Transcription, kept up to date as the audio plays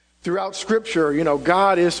Throughout Scripture,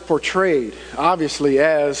 God is portrayed, obviously,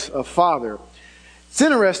 as a father. It's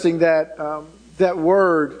interesting that that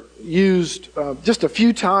word used just a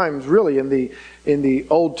few times, really, in the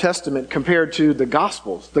Old Testament compared to the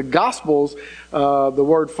Gospels. The Gospels, the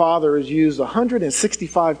word father is used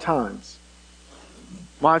 165 times.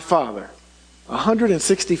 My Father.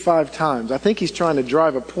 165 times. I think he's trying to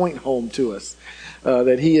drive a point home to us,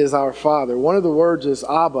 that he is our Father. One of the words is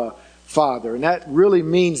Abba, Father, and that really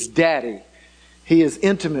means daddy. He is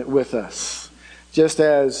intimate with us. Just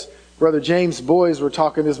as Brother James' boys were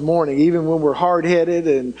talking this morning, even when we're hard-headed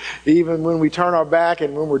and even when we turn our back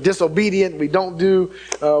and when we're disobedient and we don't do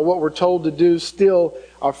what we're told to do, still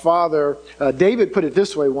our Father. David put it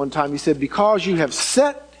this way one time. He said, because you have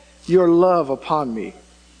set your love upon me.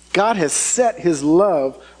 God has set his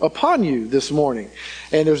love upon you this morning,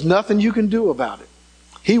 and there's nothing you can do about it.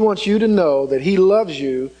 He wants you to know that he loves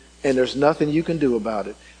you, and there's nothing you can do about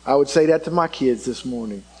it. I would say that to my kids this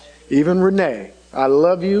morning. Even Renee, I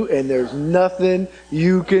love you, and there's nothing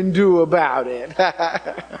you can do about it.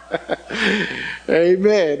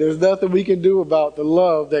 Amen. There's nothing we can do about the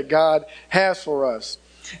love that God has for us.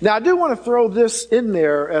 Now, I do want to throw this in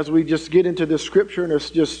there as we just get into this scripture, and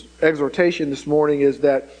it's just exhortation this morning, is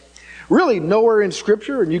that really nowhere in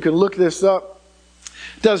Scripture, and you can look this up,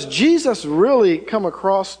 does Jesus really come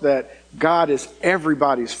across that God is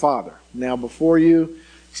everybody's Father. Now, before you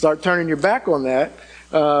start turning your back on that,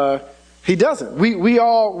 he doesn't.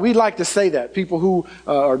 We like to say that. People who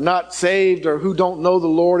are not saved or who don't know the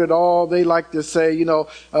Lord at all, they like to say,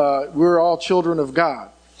 we're all children of God.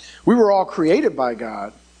 We were all created by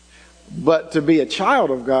God. But to be a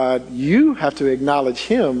child of God, you have to acknowledge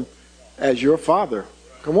him as your Father.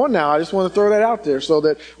 Come on now, I just want to throw that out there so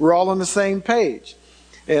that we're all on the same page.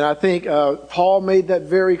 And I think Paul made that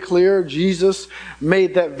very clear. Jesus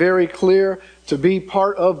made that very clear. To be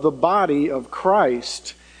part of the body of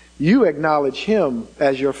Christ, you acknowledge him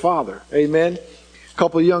as your Father. Amen. A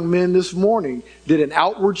couple of young men this morning did an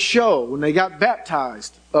outward show when they got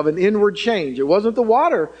baptized of an inward change. It wasn't the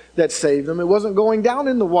water that saved them. It wasn't going down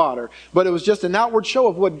in the water. But it was just an outward show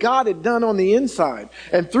of what God had done on the inside.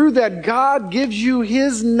 And through that, God gives you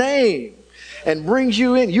his name and brings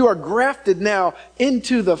you in. You are grafted now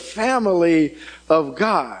into the family of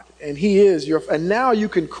God. And he is your, and now you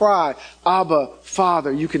can cry, Abba,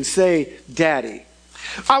 Father. You can say, Daddy.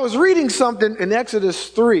 I was reading something in Exodus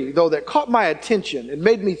 3, though, that caught my attention. It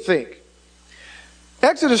made me think.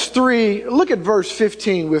 Exodus 3, look at verse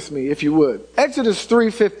 15 with me, if you would. Exodus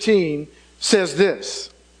 3:15 says this.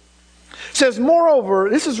 It says, moreover,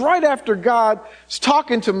 this is right after God's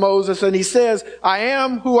talking to Moses, and he says, I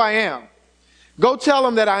am who I am. Go tell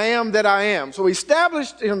him that I am that I am. So he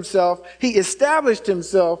established himself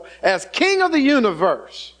as king of the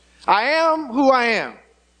universe. I am who I am.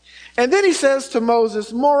 And then he says to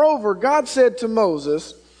Moses, moreover, God said to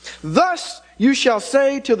Moses, thus you shall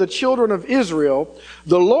say to the children of Israel,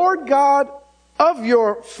 the Lord God of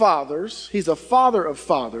your fathers, he's a father of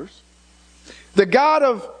fathers, the God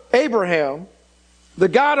of Abraham, the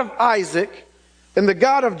God of Isaac, and the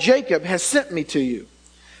God of Jacob has sent me to you.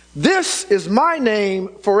 This is my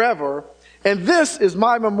name forever, and this is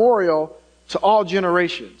my memorial to all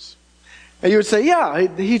generations. And you would say, yeah,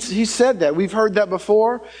 he said that. We've heard that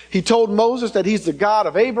before. He told Moses that he's the God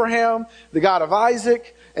of Abraham, the God of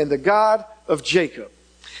Isaac, and the God of Jacob.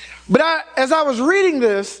 But as I was reading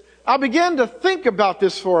this, I began to think about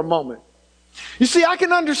this for a moment. You see, I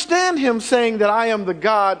can understand him saying that I am the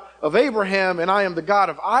God of Abraham and I am the God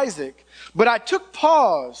of Isaac, but I took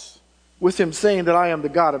pause with him saying that I am the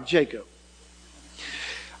God of Jacob.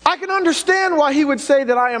 I can understand why he would say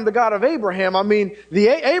that I am the God of Abraham. I mean,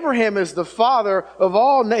 Abraham is the father of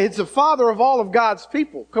all, it's the father of all of God's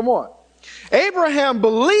people. Come on. Abraham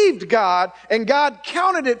believed God, and God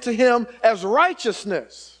counted it to him as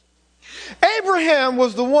righteousness. Abraham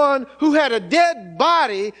was the one who had a dead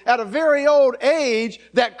body at a very old age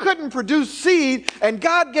that couldn't produce seed, and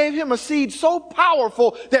God gave him a seed so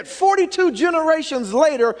powerful that 42 generations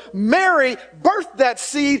later, Mary birthed that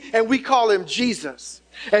seed, and we call him Jesus.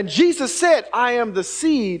 And Jesus said, I am the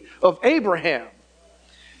seed of Abraham.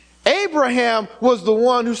 Abraham was the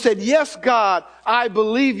one who said, yes, God, I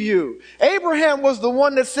believe you. Abraham was the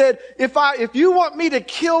one that said, if you want me to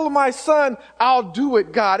kill my son, I'll do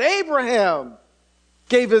it, God. Abraham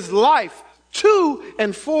gave his life to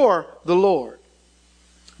and for the Lord.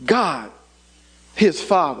 God, his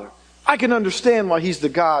father. I can understand why he's the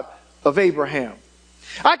God of Abraham.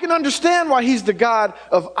 I can understand why he's the God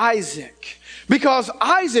of Isaac. Because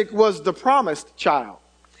Isaac was the promised child.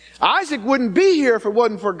 Isaac wouldn't be here if it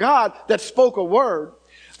wasn't for God that spoke a word.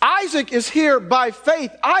 Isaac is here by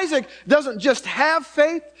faith. Isaac doesn't just have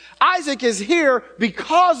faith. Isaac is here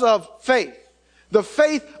because of faith. The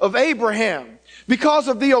faith of Abraham. Because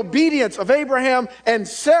of the obedience of Abraham and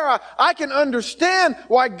Sarah, I can understand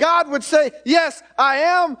why God would say, yes, I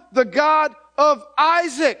am the God of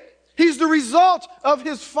Isaac. He's the result of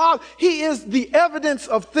his father. He is the evidence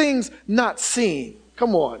of things not seen.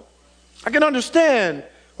 Come on. I can understand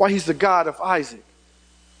why he's the God of Isaac.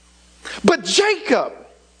 But Jacob's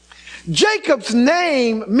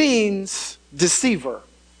name means deceiver.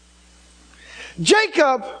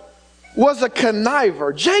 Jacob was a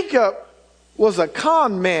conniver. Jacob was a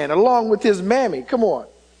con man along with his mammy. Come on.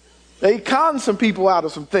 They conned some people out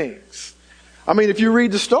of some things. I mean, if you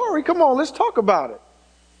read the story, come on, let's talk about it.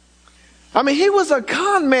 I mean, he was a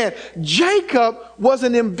con man. Jacob was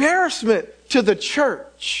an embarrassment to the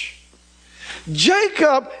church.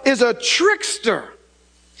 Jacob is a trickster.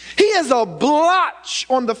 He is a blotch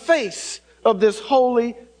on the face of this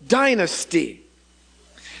holy dynasty.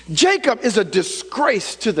 Jacob is a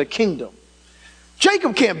disgrace to the kingdom.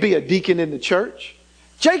 Jacob can't be a deacon in the church.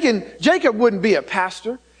 Jacob wouldn't be a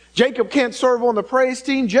pastor. Jacob can't serve on the praise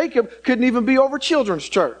team. Jacob couldn't even be over children's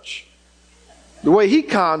church. The way he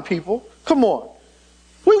conned people, come on.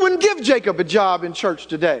 We wouldn't give Jacob a job in church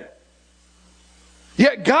today.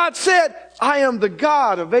 Yet God said, I am the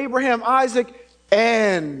God of Abraham, Isaac,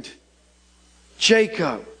 and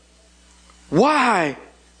Jacob. Why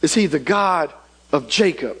is he the God of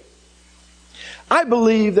Jacob? I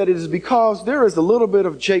believe that it is because there is a little bit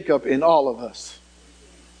of Jacob in all of us.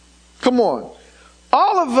 Come on.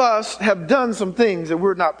 All of us have done some things that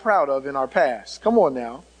we're not proud of in our past. Come on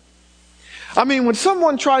now. I mean, when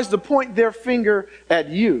someone tries to point their finger at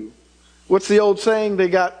you, what's the old saying? They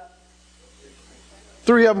got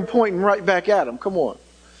three of them pointing right back at them. Come on.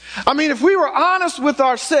 I mean, if we were honest with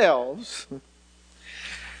ourselves,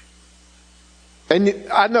 and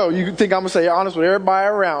I know you think I'm going to say honest with everybody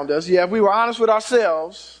around us. Yeah, if we were honest with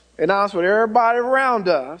ourselves and honest with everybody around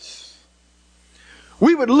us,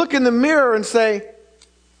 we would look in the mirror and say,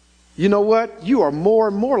 you know what? You are more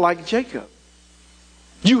and more like Jacob.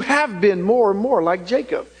 You have been more and more like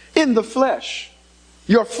Jacob in the flesh.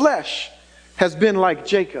 Your flesh has been like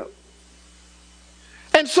Jacob.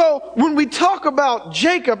 And so when we talk about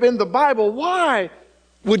Jacob in the Bible, why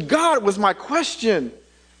would God, was my question,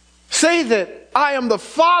 say that I am the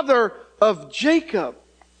father of Jacob?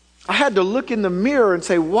 I had to look in the mirror and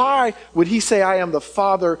say, why would he say I am the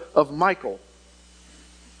father of Michael?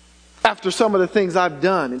 After some of the things I've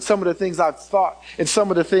done and some of the things I've thought and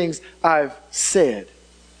some of the things I've said.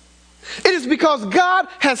 It is because God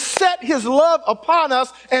has set his love upon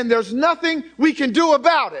us and there's nothing we can do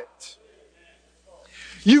about it.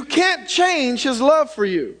 You can't change his love for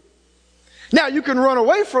you. Now you can run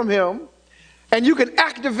away from him and you can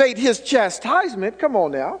activate his chastisement. Come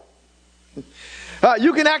on now.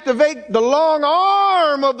 You can activate the long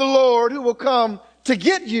arm of the Lord who will come to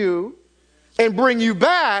get you and bring you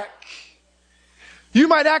back. You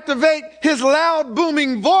might activate his loud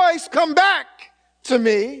booming voice, come back to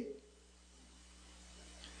me.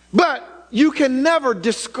 But you can never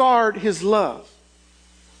discard his love.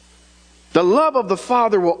 The love of the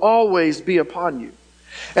Father will always be upon you.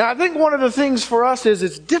 And I think one of the things for us is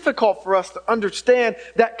it's difficult for us to understand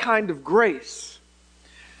that kind of grace.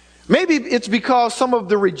 Maybe it's because some of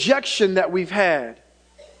the rejection that we've had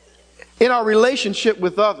in our relationship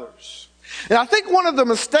with others. And I think one of the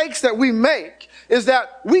mistakes that we make is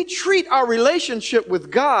that we treat our relationship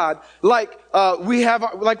with God like we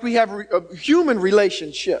have human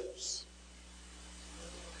relationships.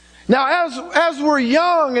 Now, as we're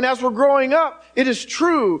young and as we're growing up, it is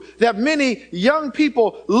true that many young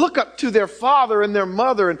people look up to their father and their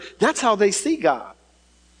mother, and that's how they see God.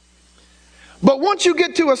 But once you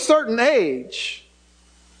get to a certain age,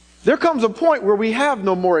 there comes a point where we have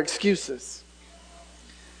no more excuses.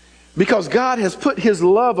 Because God has put his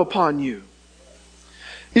love upon you.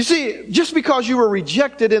 You see, just because you were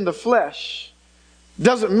rejected in the flesh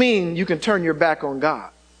doesn't mean you can turn your back on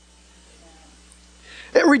God.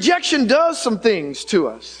 Rejection does some things to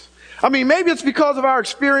us. I mean, maybe it's because of our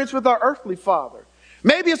experience with our earthly father.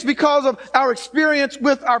 Maybe it's because of our experience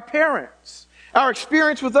with our parents, our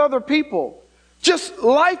experience with other people, just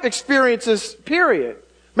life experiences, period.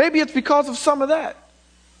 Maybe it's because of some of that.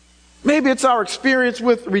 Maybe it's our experience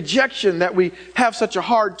with rejection that we have such a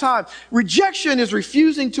hard time. Rejection is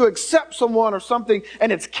refusing to accept someone or something,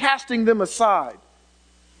 and it's casting them aside.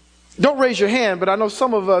 Don't raise your hand, but I know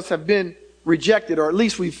some of us have been rejected, or at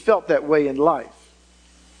least we've felt that way in life.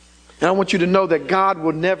 And I want you to know that God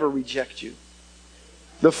will never reject you.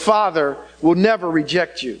 The Father will never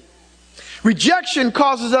reject you. Rejection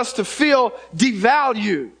causes us to feel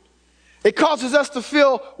devalued. It causes us to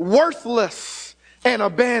feel worthless and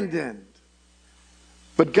abandoned.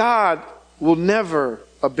 But God will never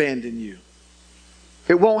abandon you.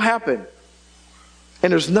 It won't happen.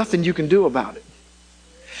 And there's nothing you can do about it.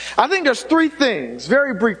 I think there's three things,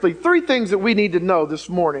 very briefly, three things that we need to know this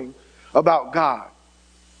morning about God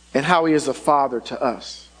and how He is a Father to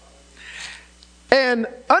us. And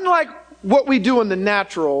unlike what we do in the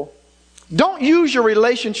natural, don't use your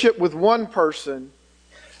relationship with one person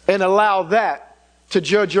and allow that to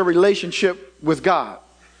judge your relationship with God.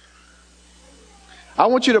 I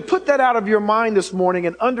want you to put that out of your mind this morning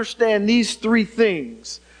and understand these three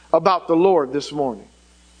things about the Lord this morning.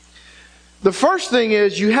 The first thing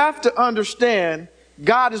is you have to understand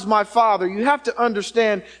God is my Father. You have to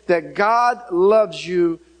understand that God loves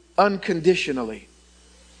you unconditionally.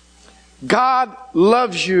 God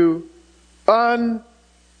loves you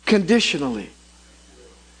unconditionally.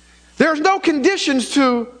 There's no conditions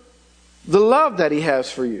to the love that He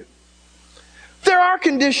has for you. There are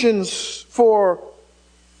conditions for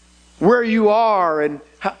where you are and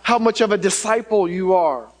how much of a disciple you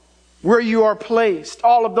are, where you are placed,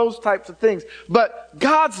 all of those types of things. But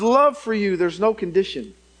God's love for you, there's no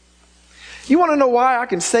condition. You want to know why I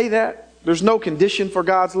can say that? There's no condition for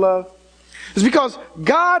God's love? It's because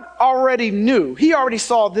God already knew. He already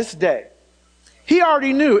saw this day. He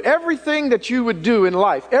already knew everything that you would do in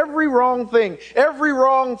life. Every wrong thing, every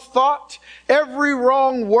wrong thought, every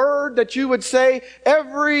wrong word that you would say,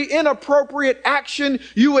 every inappropriate action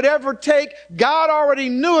you would ever take. God already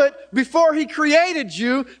knew it before He created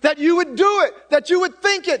you, that you would do it, that you would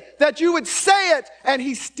think it, that you would say it, and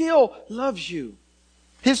He still loves you.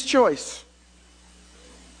 His choice.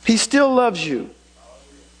 He still loves you.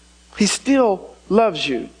 He still loves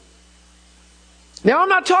you. Now, I'm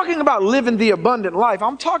not talking about living the abundant life.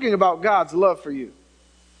 I'm talking about God's love for you.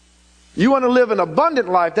 You want to live an abundant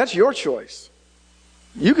life, that's your choice.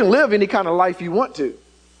 You can live any kind of life you want to.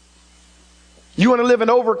 You want to live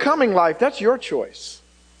an overcoming life, that's your choice.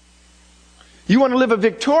 You want to live a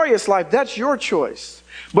victorious life, that's your choice.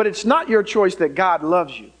 But it's not your choice that God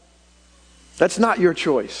loves you. That's not your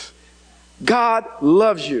choice. God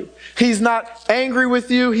loves you. He's not angry with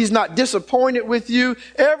you. He's not disappointed with you.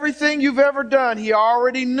 Everything you've ever done, He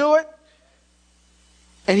already knew it.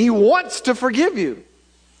 And He wants to forgive you.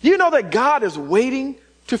 You know that God is waiting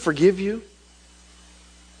to forgive you?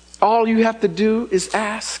 All you have to do is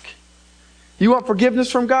ask. You want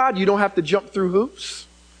forgiveness from God? You don't have to jump through hoops.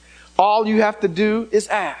 All you have to do is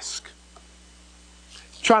ask.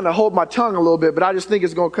 Trying to hold my tongue a little bit, but I just think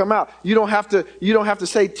it's going to come out. You don't have to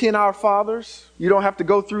say 10 Our Fathers. You don't have to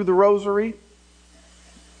go through the rosary.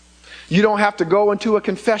 You don't have to go into a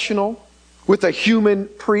confessional with a human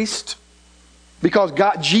priest, because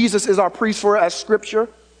Jesus is our priest for us, as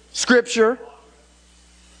Scripture.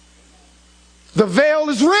 The veil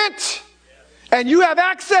is rent, and you have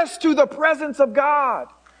access to the presence of God.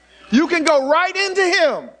 You can go right into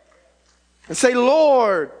Him and say,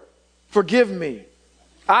 Lord, forgive me.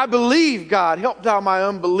 I believe, God, help thou my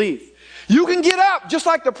unbelief. You can get up just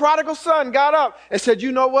like the prodigal son got up and said,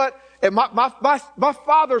 you know what? And my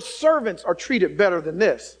father's servants are treated better than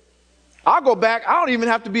this. I'll go back. I don't even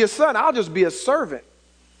have to be a son. I'll just be a servant.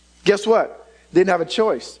 Guess what? Didn't have a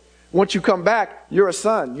choice. Once you come back, you're a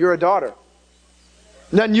son. You're a daughter.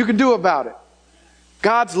 Nothing you can do about it.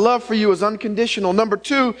 God's love for you is unconditional. Number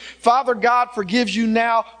 2, Father God forgives you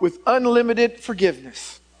now with unlimited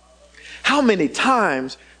forgiveness. How many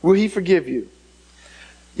times will He forgive you?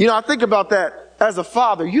 You know, I think about that as a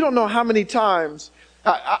father. You don't know how many times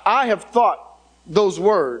I have thought these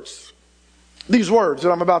words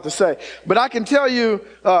that I'm about to say. But I can tell you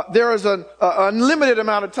there is an unlimited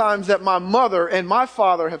amount of times that my mother and my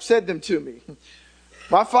father have said them to me.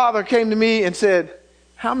 My father came to me and said,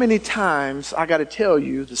 how many times I got to tell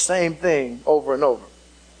you the same thing over and over?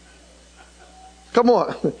 Come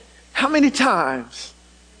on. How many times?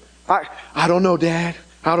 I don't know, Dad.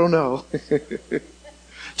 I don't know.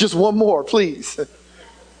 Just one more, please.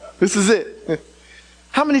 This is it.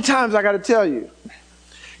 How many times I got to tell you?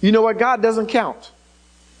 You know what? God doesn't count.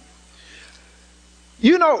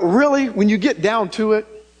 You know, really, when you get down to it,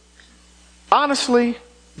 honestly,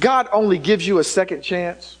 God only gives you a second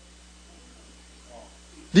chance.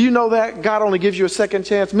 Do you know that? God only gives you a second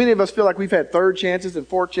chance. Many of us feel like we've had third chances and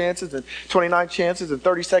fourth chances and 29 chances and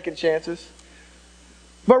 32nd chances.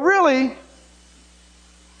 But really,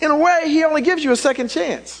 in a way, He only gives you a second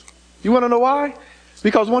chance. You want to know why?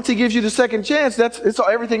 Because once He gives you the second chance,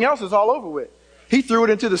 everything else is all over with. He threw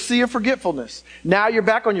it into the sea of forgetfulness. Now you're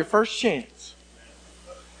back on your first chance.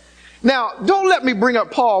 Now, don't let me bring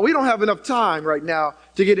up Paul. We don't have enough time right now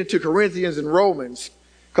to get into Corinthians and Romans.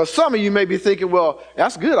 Because some of you may be thinking, well,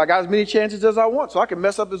 that's good. I got as many chances as I want, so I can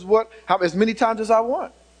mess up as many times as I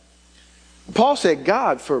want. Paul said,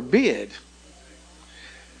 God forbid.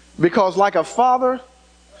 Because like a father,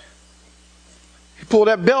 he pulled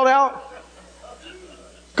that belt out.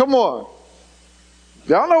 Come on.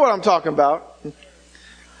 Y'all know what I'm talking about.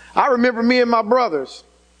 I remember me and my brothers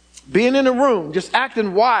being in a room, just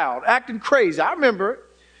acting wild, acting crazy. I remember it.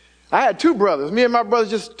 I had two brothers. Me and my brothers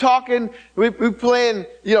just talking. We playing,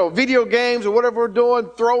 video games or whatever we're doing,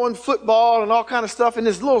 throwing football and all kind of stuff in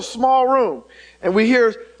this little small room. And we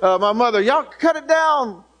hear my mother, y'all cut it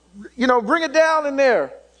down, bring it down in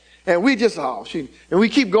there. And we just, and we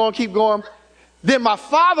keep going. Then my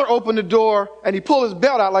father opened the door and he pulled his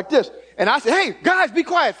belt out like this. And I said, hey, guys, be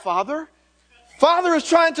quiet, Father. Father is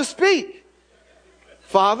trying to speak.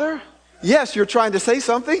 Father, yes, you're trying to say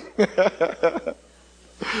something.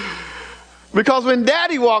 Because when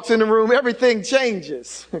Daddy walks in the room, everything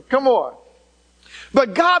changes. Come on.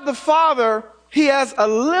 But God the Father, He has a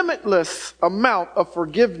limitless amount of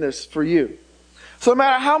forgiveness for you. So no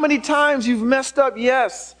matter how many times you've messed up,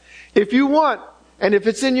 yes, if you want, and if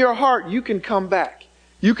it's in your heart, you can come back.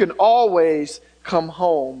 You can always come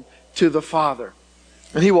home to the Father.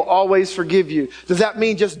 And He will always forgive you. Does that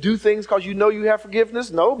mean just do things because you know you have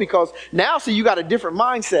forgiveness? No, because now, see, you got a different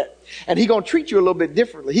mindset. And He's going to treat you a little bit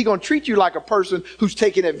differently. He's going to treat you like a person who's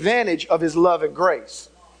taking advantage of His love and grace.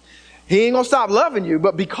 He ain't going to stop loving you,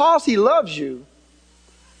 but because He loves you,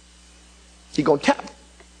 He's going to tap.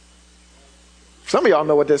 Some of y'all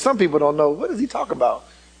know what that is. Some people don't know. What does He talk about?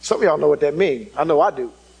 Some of y'all know what that means. I know I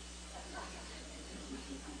do.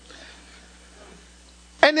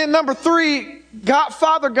 And then number 3,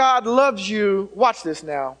 Father God loves you, watch this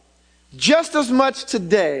now, just as much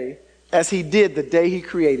today as He did the day He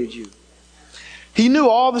created you. He knew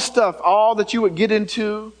all the stuff, all that you would get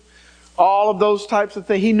into, all of those types of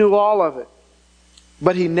things. He knew all of it.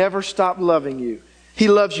 But He never stopped loving you. He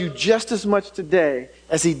loves you just as much today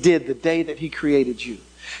as He did the day that He created you.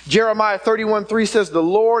 Jeremiah 31:3 says, the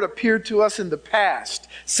Lord appeared to us in the past,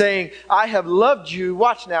 saying, I have loved you,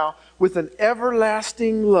 watch now, with an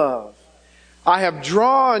everlasting love. I have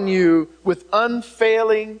drawn you with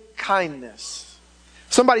unfailing kindness.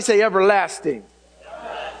 Somebody say everlasting.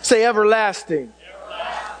 Say everlasting.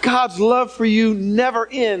 God's love for you never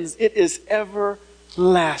ends. It is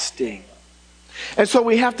everlasting. And so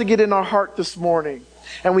we have to get in our heart this morning.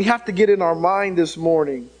 And we have to get in our mind this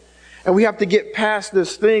morning. And we have to get past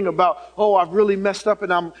this thing about, oh, I've really messed up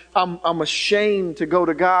and I'm ashamed to go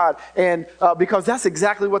to God. And because that's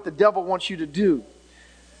exactly what the devil wants you to do.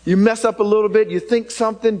 You mess up a little bit, you think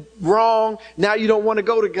something wrong, now you don't want to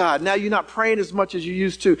go to God. Now you're not praying as much as you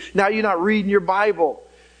used to. Now you're not reading your Bible.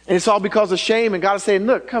 And it's all because of shame. And God is saying,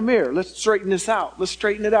 look, come here, let's straighten this out. Let's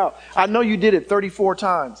straighten it out. I know you did it 34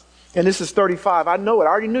 times. And this is 35. I know it. I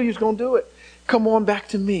already knew you was going to do it. Come on back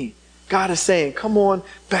to me. God is saying, come on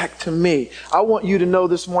back to me. I want you to know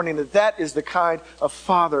this morning that that is the kind of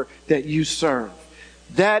Father that you serve.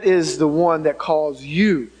 That is the one that calls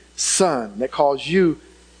you son, that calls you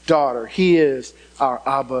daughter. He is our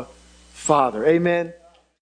Abba Father. Amen.